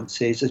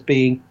sciences,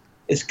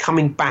 is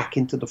coming back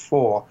into the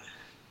fore,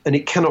 and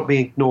it cannot be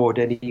ignored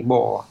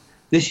anymore.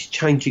 This is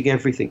changing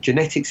everything.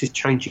 Genetics is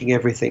changing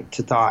everything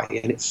today,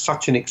 and it's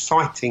such an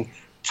exciting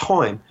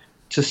time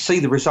to see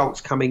the results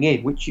coming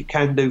in, which you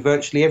can do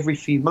virtually every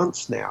few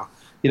months now.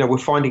 We're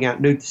finding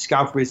out new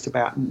discoveries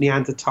about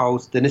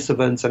Neanderthals,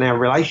 Denisovans, and our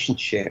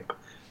relationship,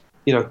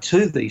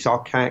 to these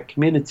archaic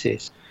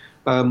communities.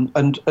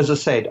 And as I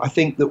said, I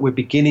think that we're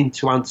beginning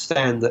to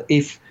understand that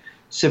if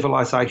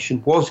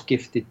civilization was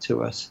gifted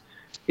to us,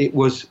 it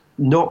was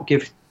not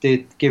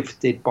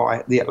gifted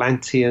by the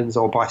Atlanteans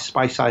or by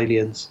space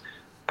aliens,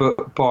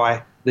 but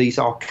by these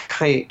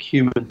archaic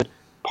human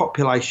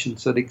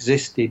populations that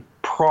existed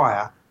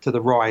prior to the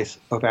rise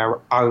of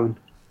our own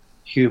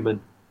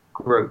human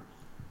group.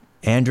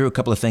 Andrew, a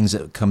couple of things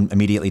that come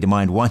immediately to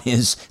mind. One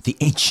is the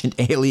ancient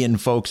alien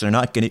folks are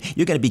not going to,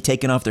 you're going to be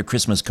taken off their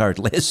Christmas card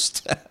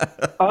list.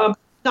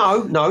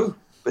 No,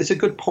 it's a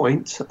good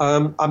point.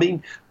 I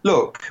mean,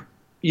 look,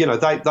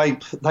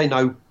 they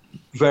know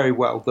very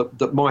well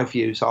that my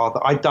views are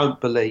that I don't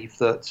believe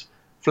that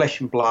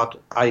flesh and blood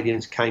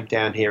aliens came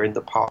down here in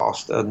the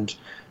past and,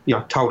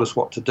 told us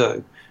what to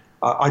do.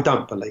 I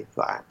don't believe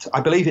that. I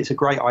believe it's a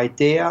great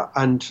idea,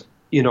 and,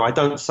 I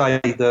don't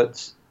say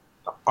that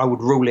I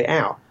would rule it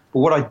out. But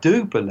what I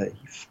do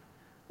believe,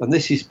 and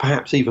this is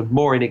perhaps even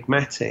more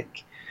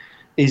enigmatic,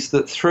 is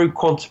that through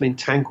quantum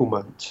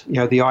entanglement,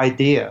 the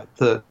idea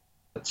that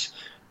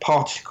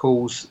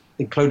particles,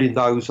 including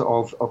those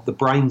of the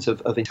brains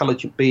of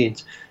intelligent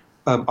beings,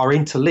 are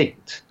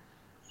interlinked,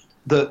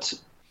 that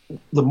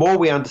the more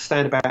we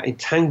understand about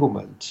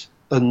entanglement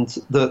and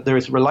that there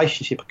is a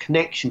relationship, a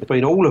connection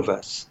between all of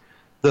us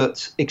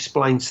that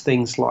explains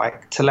things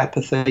like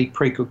telepathy,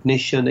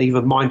 precognition,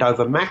 even mind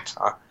over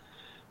matter,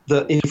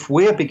 that if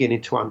we're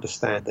beginning to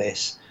understand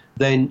this,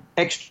 then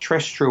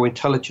extraterrestrial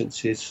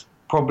intelligences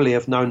probably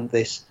have known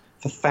this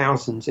for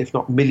thousands, if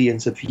not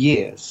millions of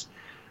years,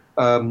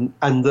 and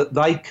that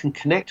they can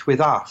connect with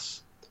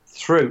us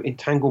through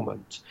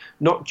entanglement,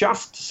 not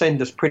just to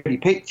send us pretty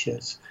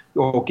pictures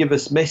or give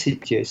us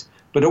messages,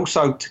 but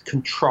also to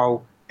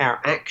control our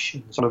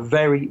actions on a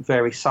very,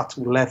 very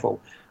subtle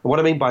level. And what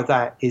I mean by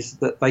that is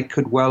that they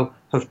could well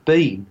have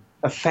been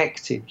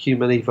affecting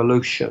human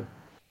evolution.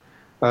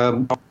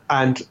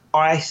 And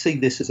I see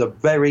this as a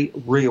very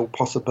real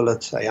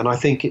possibility, and I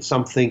think it's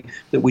something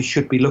that we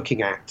should be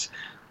looking at.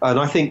 And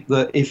I think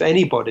that if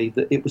anybody,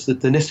 that it was the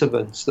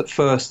Denisovans that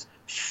first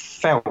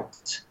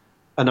felt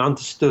and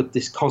understood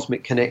this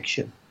cosmic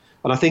connection.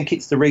 And I think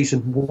it's the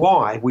reason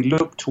why we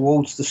look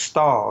towards the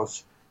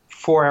stars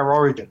for our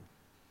origin.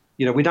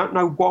 We don't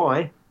know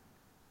why.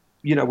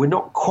 We're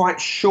not quite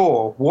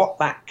sure what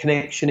that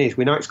connection is.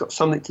 We know it's got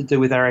something to do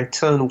with our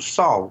eternal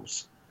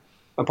souls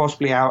and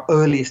possibly our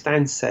earliest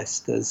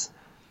ancestors.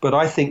 But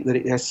I think that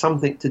it has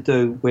something to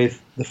do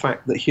with the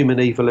fact that human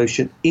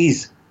evolution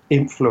is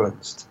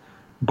influenced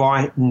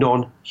by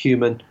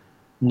non-human,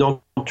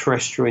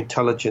 non-terrestrial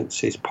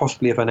intelligences,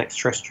 possibly of an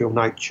extraterrestrial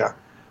nature.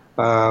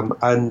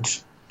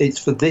 And it's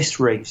for this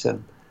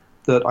reason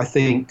that I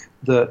think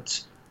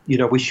that,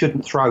 we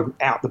shouldn't throw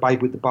out the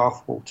baby with the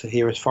bathwater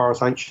here as far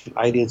as ancient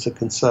aliens are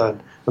concerned.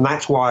 And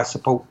that's why I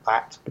support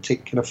that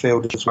particular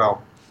field as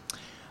well.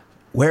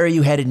 Where are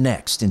you headed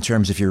next in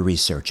terms of your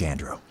research,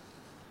 Andrew?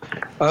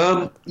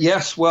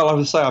 Yes, well, I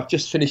would say I've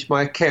just finished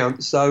my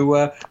account, so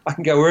I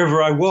can go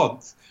wherever I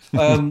want.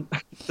 No,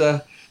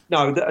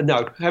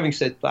 having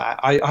said that,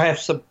 I have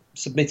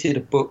submitted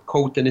a book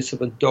called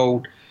Denisovan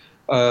Dawn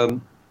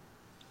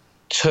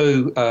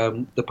to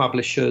the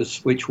publishers,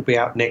 which will be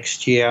out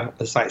next year.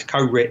 As I say, it's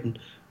co-written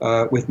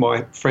with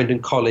my friend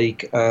and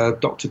colleague,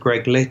 Dr.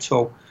 Greg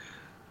Little.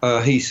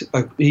 He's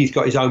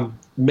got his own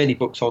many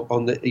books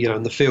on the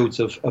in the fields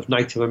of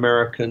Native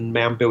American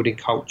mound building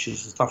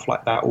cultures and stuff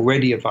like that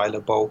already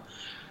available.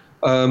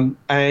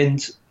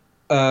 And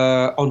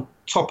on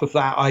top of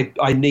that,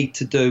 I need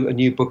to do a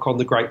new book on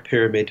the Great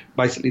Pyramid,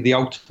 basically the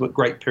ultimate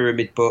Great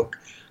Pyramid book.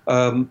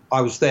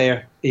 I was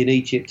there in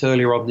Egypt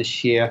earlier on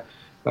this year.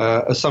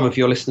 As some of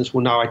your listeners will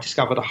know, I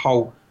discovered a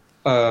whole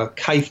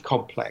cave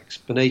complex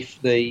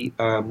beneath the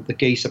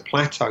Giza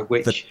Plateau,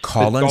 which the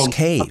Collins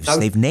Caves.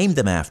 They've named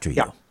them after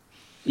you.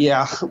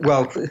 Yeah,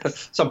 well,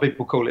 some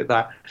people call it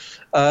that.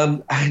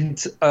 And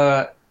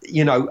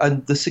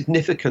the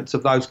significance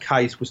of those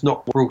caves was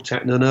not brought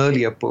out in an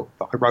earlier book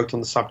that I wrote on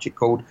the subject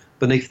called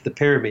Beneath the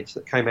Pyramids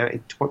that came out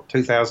in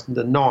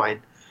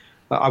 2009.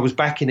 I was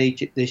back in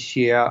Egypt this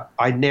year.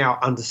 I now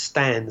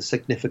understand the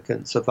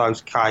significance of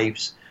those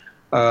caves,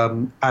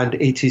 and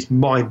it is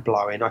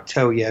mind-blowing, I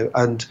tell you.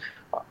 And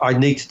I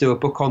need to do a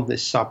book on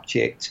this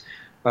subject,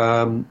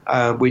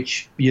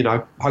 which,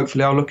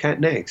 hopefully I'll look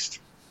at next.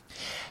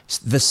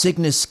 The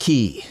Cygnus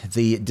Key,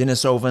 the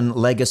Denisovan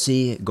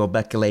Legacy,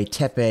 Göbekli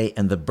Tepe,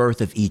 and the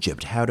Birth of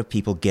Egypt. How do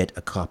people get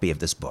a copy of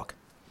this book?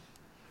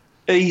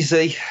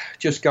 Easy.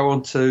 Just go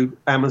on to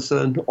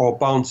Amazon or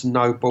Barnes &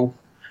 Noble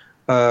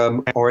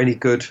or any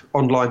good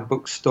online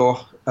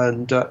bookstore,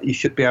 and you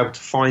should be able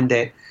to find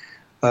it.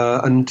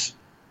 And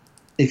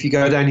if you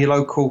go down your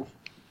local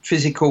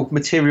physical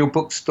material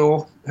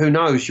bookstore, who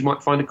knows, you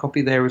might find a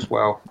copy there as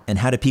well. And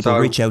how do people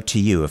reach out to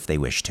you if they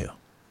wish to?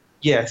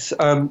 Yes,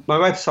 my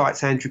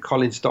website's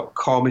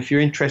andrewcollins.com. If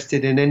you're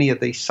interested in any of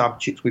these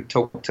subjects we've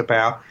talked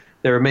about,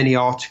 there are many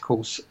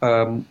articles,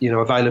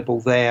 available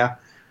there.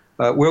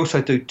 We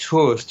also do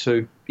tours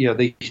to,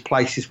 these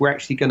places. We're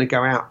actually going to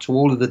go out to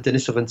all of the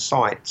Denisovan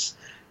sites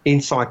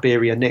in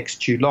Siberia next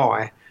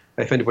July,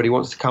 if anybody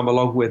wants to come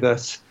along with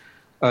us.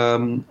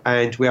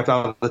 And we have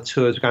other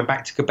tours. We're going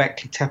back to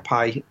Göbekli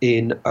Tepe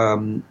in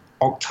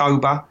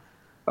October.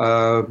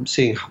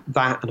 Seeing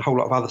that and a whole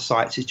lot of other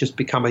sites. It's just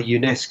become a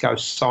UNESCO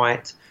site.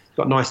 It's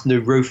got a nice new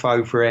roof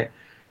over it,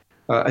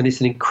 and it's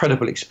an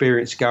incredible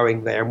experience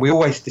going there. And we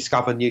always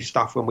discover new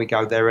stuff when we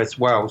go there as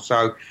well.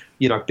 So,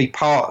 be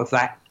part of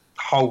that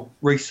whole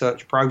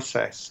research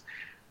process.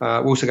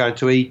 We're also going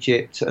to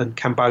Egypt and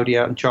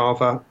Cambodia and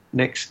Java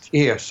next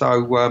year.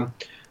 So,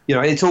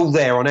 it's all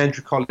there on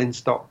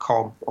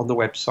andrewcollins.com on the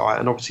website.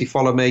 And obviously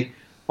follow me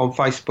on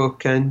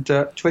Facebook and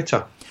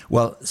Twitter.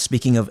 Well,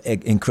 speaking of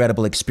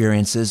incredible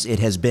experiences, it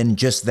has been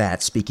just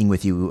that, speaking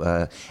with you,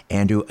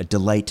 Andrew. A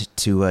delight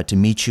to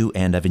meet you,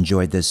 and I've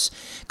enjoyed this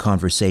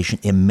conversation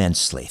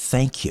immensely.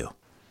 Thank you.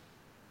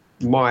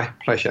 My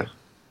pleasure.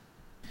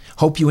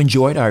 Hope you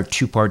enjoyed our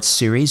two-part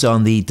series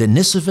on the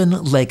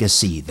Denisovan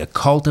Legacy, the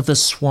cult of the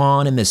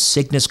swan in the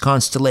Cygnus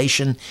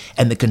constellation,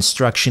 and the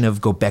construction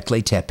of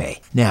Göbekli Tepe.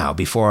 Now,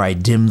 before I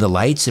dim the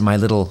lights in my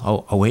little...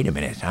 Oh, wait a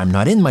minute. I'm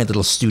not in my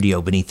little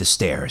studio beneath the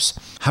stairs.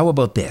 How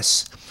about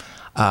this?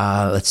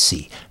 Let's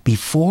see.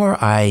 Before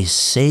I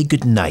say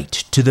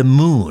goodnight to the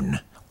moon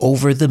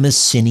over the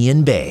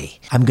Messinian Bay,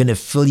 I'm going to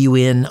fill you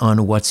in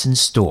on what's in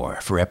store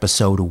for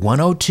episode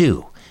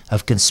 102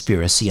 of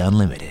Conspiracy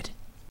Unlimited.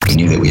 He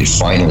knew that we had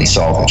finally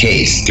solved the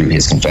case through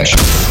his confession.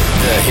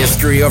 The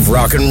history of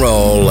rock and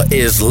roll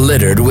is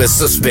littered with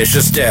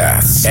suspicious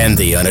deaths and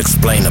the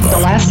unexplainable. The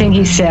last thing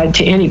he said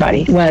to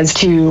anybody was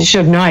to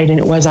Suge Knight, and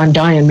it was, "I'm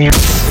dying, man."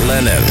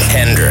 Lennon,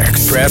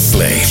 Hendrix,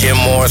 Presley, Jim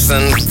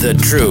Morrison, the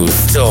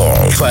truth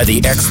told by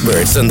the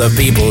experts and the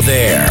people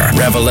there.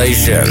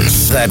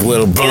 Revelations that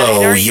will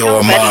blow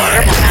your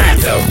mind.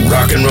 The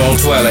Rock and Roll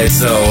Twilight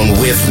Zone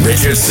with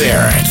Richard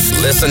Syrett.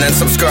 Listen and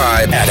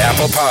subscribe at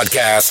Apple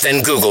Podcast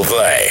and Google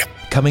Play.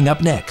 Coming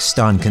up next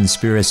on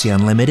Conspiracy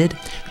Unlimited,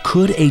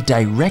 could a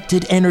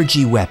directed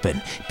energy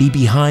weapon be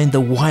behind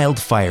the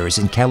wildfires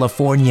in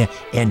California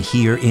and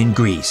here in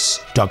Greece?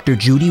 Dr.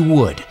 Judy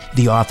Wood,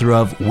 the author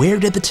of Where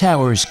Did the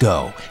Towers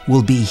Go?,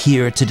 will be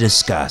here to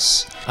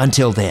discuss.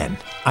 Until then,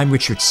 I'm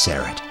Richard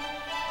Syrett.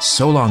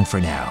 So long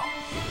for now.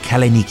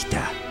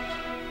 Kalenikta.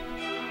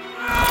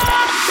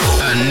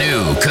 A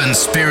new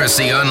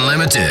Conspiracy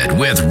Unlimited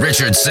with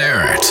Richard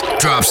Syrett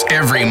drops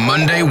every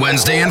Monday,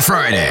 Wednesday, and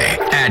Friday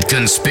at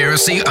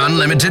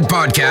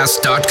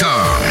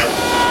conspiracyunlimitedpodcast.com.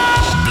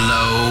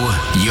 Blow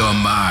your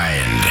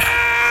mind.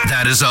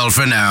 That is all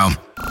for now.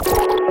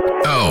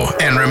 Oh,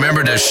 and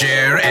remember to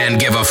share and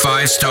give a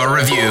 5-star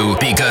review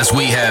because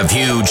we have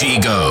huge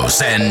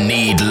egos and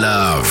need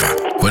love.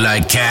 We're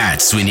like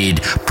cats. We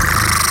need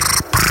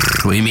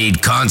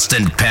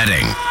constant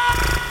petting.